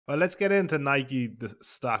Well, let's get into Nike, the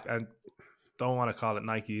stock. I don't want to call it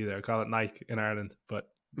Nike either. I call it Nike in Ireland, but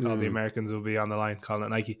all the Mm, Americans will be on the line calling it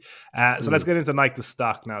Nike. So let's mm, get into Nike, the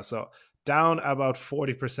stock now. So down about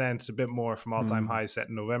 40%, a bit more from all-time mm, highs set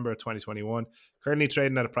in November of 2021. Currently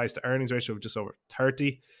trading at a price to earnings ratio of just over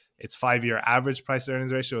 30. Its 5-year average price to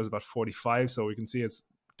earnings ratio is about 45. So we can see it's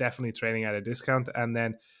definitely trading at a discount. And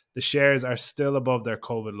then the shares are still above their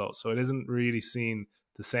COVID low. So it isn't really seen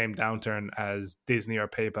the same downturn as Disney or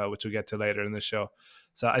PayPal, which we'll get to later in the show.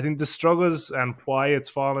 So I think the struggles and why it's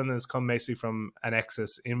fallen has come basically from an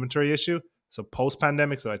excess inventory issue. So post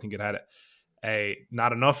pandemic, so I think it had a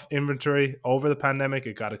not enough inventory over the pandemic.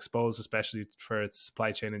 It got exposed, especially for its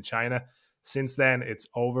supply chain in China. Since then, it's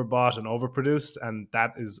overbought and overproduced, and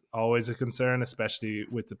that is always a concern, especially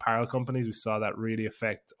with apparel companies. We saw that really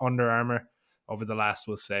affect Under Armour over the last,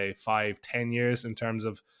 we'll say, 5-10 years in terms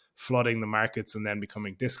of flooding the markets and then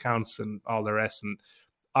becoming discounts and all the rest. And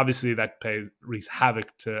obviously that wreaks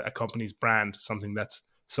havoc to a company's brand, something that's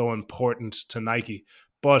so important to Nike.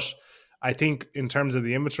 But I think in terms of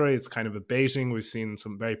the inventory, it's kind of abating. We've seen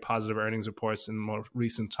some very positive earnings reports in more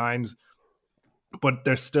recent times, but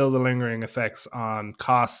there's still the lingering effects on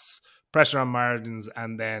costs, pressure on margins,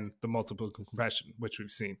 and then the multiple compression, which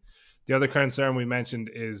we've seen. The other concern we mentioned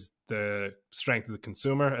is the strength of the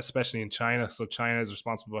consumer, especially in China. So China is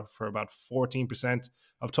responsible for about 14%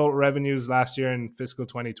 of total revenues last year in fiscal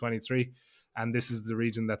 2023. And this is the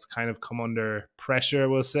region that's kind of come under pressure,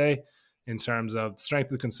 we'll say, in terms of the strength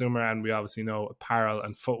of the consumer. And we obviously know apparel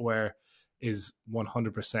and footwear is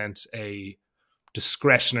 100% a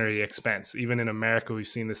discretionary expense. Even in America, we've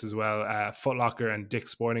seen this as well. Foot Locker and Dick's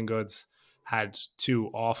Sporting Goods had two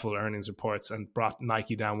awful earnings reports and brought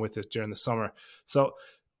Nike down with it during the summer. So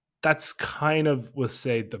that's kind of, we'll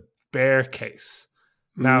say, the bear case.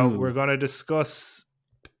 Now, we're mm, going to discuss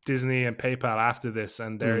Disney and PayPal after this,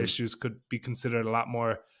 and their mm. issues could be considered a lot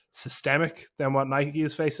more systemic than what Nike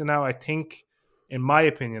is facing now. I think, in my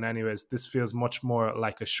opinion, anyways, this feels much more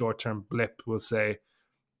like a short term blip, we'll say,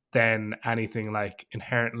 than anything like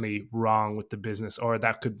inherently wrong with the business, or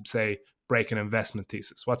that could say break an investment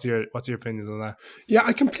thesis. What's your opinions on that? Yeah,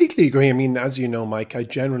 I completely agree. I mean, as you know, Mike, I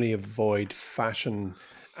generally avoid fashion.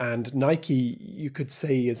 And Nike, you could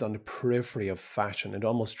say, is on the periphery of fashion. It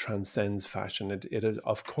almost transcends fashion. It is,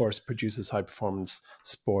 of course, produces high performance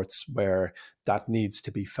sports where that needs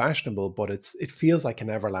to be fashionable, but it feels like an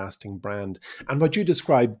everlasting brand. And what you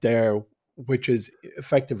described there, which is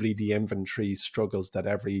effectively the inventory struggles that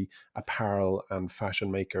every apparel and fashion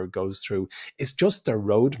maker goes through, is just their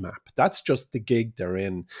roadmap. That's just the gig they're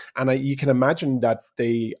in. And you can imagine that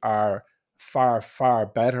they are far, far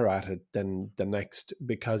better at it than the next,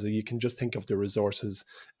 because you can just think of the resources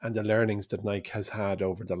and the learnings that Nike has had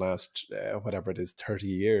over the last, whatever it is, 30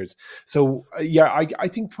 years. So yeah, I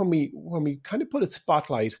think when we kind of put a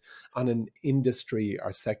spotlight on an industry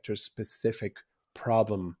or sector specific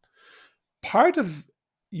problem, part of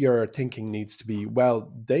your thinking needs to be,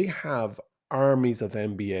 well, they have armies of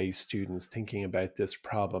MBA students thinking about this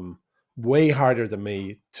problem way harder than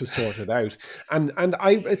me to sort it out. And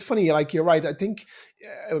it's funny, like, you're right. I think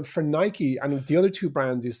for Nike and the other two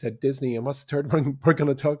brands, you said Disney, and what's the third one we're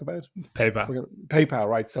going to talk about? PayPal. PayPal,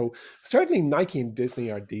 right? So certainly Nike and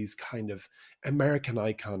Disney are these kind of American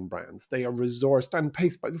icon brands. They are resourced and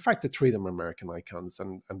paced by the fact that three of them are American icons,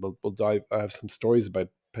 and we'll dive. I have some stories about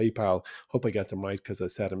PayPal. Hope I get them right, because I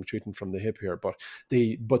said I'm shooting from the hip here. But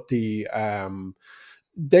they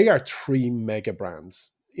are three mega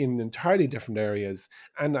brands in entirely different areas,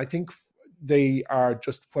 and I think they are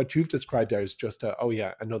just what you've described there is just oh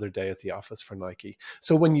yeah, another day at the office for Nike.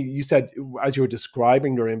 So when you said, as you were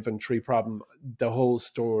describing your inventory problem, the whole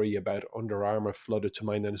story about Under Armour flooded to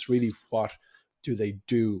mind, and it's really, what do they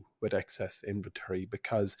do with excess inventory?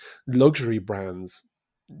 Because luxury brands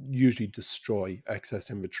usually destroy excess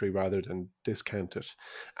inventory rather than discount it.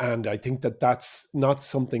 And I think that that's not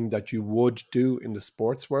something that you would do in the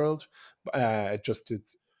sports world. It just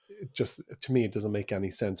to me, it doesn't make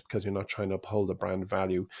any sense, because you're not trying to uphold a brand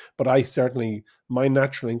value. But I certainly, my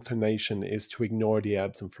natural inclination is to ignore the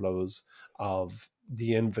ebbs and flows of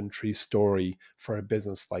the inventory story for a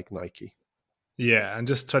business like Nike. Yeah, and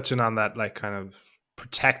just touching on that, like kind of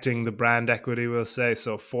protecting the brand equity, we'll say.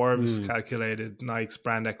 So Forbes Mm, calculated Nike's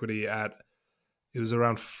brand equity at, it was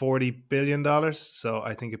around $40 billion. So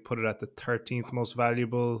I think it put it at the 13th most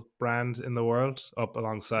valuable brand in the world, up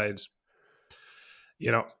alongside,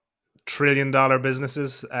 you know, $1 trillion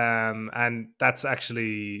businesses. And that's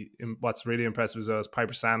actually what's really impressive is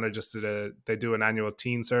Piper Sandler just they do an annual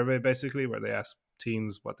teen survey, basically, where they ask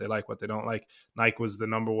teens what they like, what they don't like. Nike was the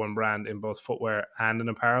number one brand in both footwear and in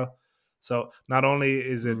apparel. So not only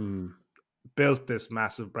is it Mm. built this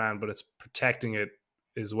massive brand, but it's protecting it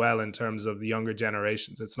as well in terms of the younger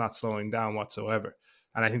generations. It's not slowing down whatsoever.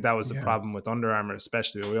 And I think that was the Yeah. problem with Under Armour,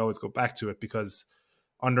 especially. We always go back to it because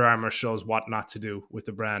Under Armour shows what not to do with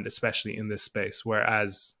the brand, especially in this space,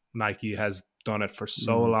 whereas Nike has done it for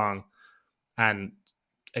so Mm. long and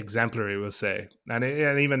exemplary, we'll say. And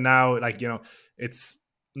even now, like, it's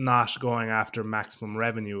not going after maximum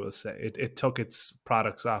revenue, we'll say. It took its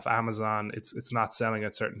products off Amazon. It's not selling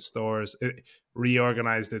at certain stores. It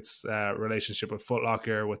reorganized its relationship with Foot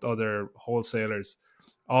Locker, with other wholesalers,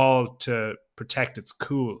 all to protect its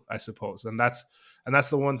cool, I suppose. And that's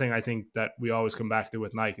the one thing I think that we always come back to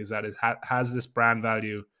with Nike, is that it has this brand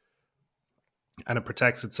value, and it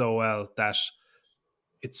protects it so well that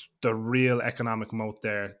it's the real economic moat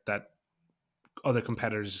there that other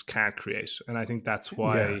competitors just can't create. And I think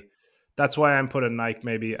Yeah. that's why I'm putting Nike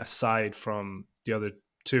maybe aside from the other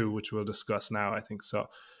two, which we'll discuss now, I think. So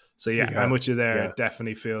yeah, I'm Yeah. with you there. Yeah. It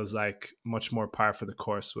definitely feels like much more par for the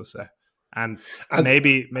course, we'll say. And As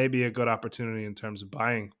maybe a good opportunity in terms of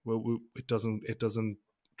buying. It doesn't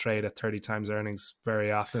trade at 30 times earnings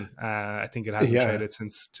very often. I think it hasn't yeah. traded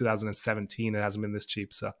since 2017. It hasn't been this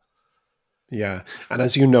cheap. So Yeah, and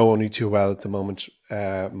as you know only too well at the moment,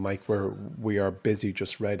 Mike, we are busy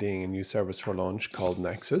just readying a new service for launch called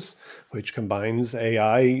Nexus, which combines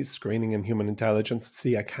AI, screening, and human intelligence.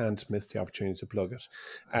 See, I can't miss the opportunity to plug it,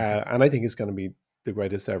 and I think it's going to be the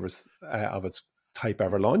greatest service of its type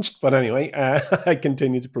ever launched. But anyway, I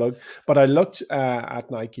continue to plug. But I looked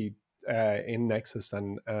at Nike in Nexus,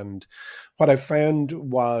 and what I found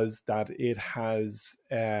was that it has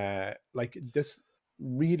like this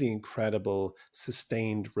really incredible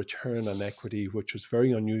sustained return on equity, which was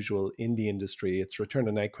very unusual in the industry. Its return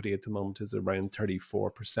on equity at the moment is around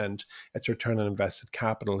 34%. Its return on invested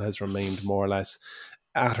capital has remained more or less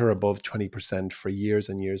at or above 20% for years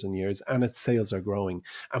and years and years, and its sales are growing.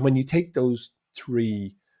 And when you take those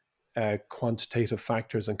three quantitative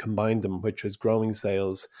factors and combine them, which is growing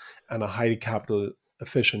sales and a highly capital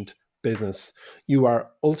efficient business, you are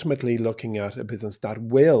ultimately looking at a business that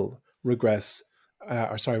will regress,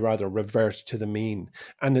 or sorry, rather revert to the mean.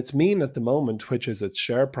 And its mean at the moment, which is its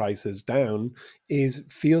share price is down,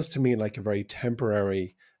 feels to me like a very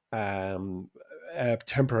um,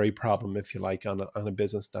 temporary problem, if you like, on a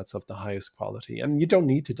business that's of the highest quality. And you don't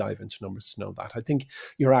need to dive into numbers to know that. I think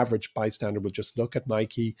your average bystander would just look at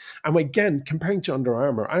Nike. And again, comparing to Under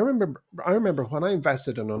Armour, I remember when I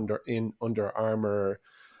invested in Under Armour,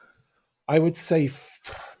 I would say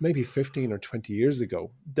maybe 15 or 20 years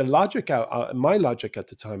ago. My logic at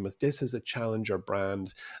the time was, this is a challenger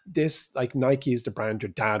brand. This, like, Nike is the brand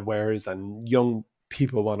your dad wears, and young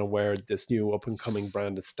people want to wear this new up and coming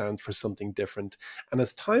brand that stands for something different. And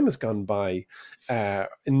as time has gone by,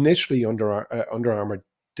 initially Under Armour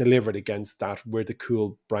delivered against that. We're the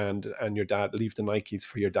cool brand, and your dad, leave the Nikes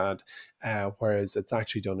for your dad. Whereas it's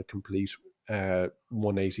actually done a complete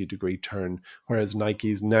 180-degree turn. Whereas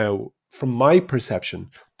Nike is now, from my perception,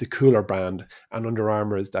 the cooler brand, and Under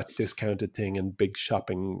Armour is that discounted thing in big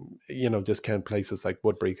shopping, discount places like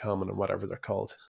Woodbury Common and whatever they're called.